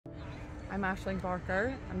I'm Aisling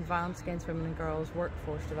Barker. I'm Violence Against Women and Girls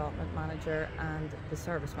Workforce Development Manager and the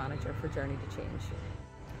Service Manager for Journey to Change.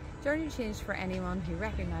 Journey to Change for anyone who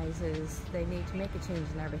recognises they need to make a change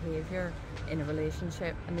in their behaviour in a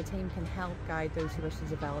relationship, and the team can help guide those who wish to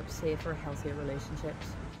develop safer, healthier relationships.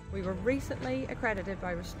 We were recently accredited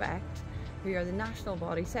by Respect, who are the national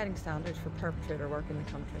body setting standards for perpetrator work in the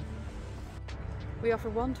country. We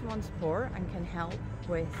offer one-to-one support and can help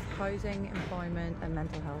with housing, employment and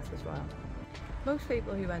mental health as well. Most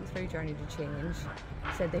people who went through Journey to Change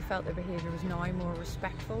said they felt their behaviour was now more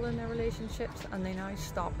respectful in their relationships, and they now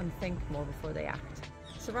stop and think more before they act.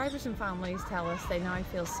 Survivors and families tell us they now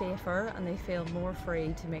feel safer and they feel more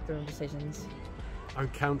free to make their own decisions. I'm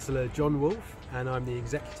Councillor John Wolfe and I'm the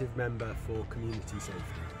Executive Member for Community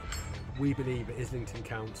Safety. We believe at Islington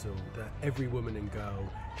Council that every woman and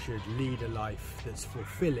girl should lead a life that's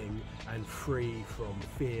fulfilling and free from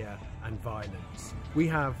fear and violence. We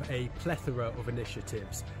have a plethora of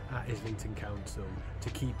initiatives at Islington Council to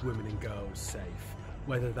keep women and girls safe,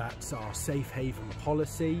 whether that's our safe haven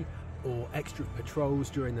policy or extra patrols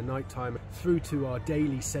during the night time, through to our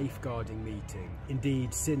daily safeguarding meeting.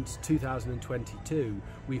 Indeed, since 2022,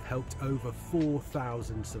 we've helped over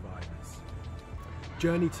 4,000 survivors.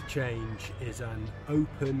 Journey to Change is an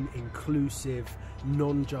open, inclusive,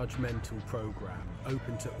 non-judgmental programme,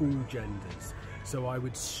 open to all genders. So I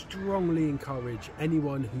would strongly encourage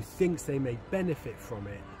anyone who thinks they may benefit from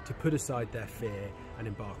it to put aside their fear and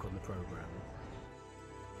embark on the programme.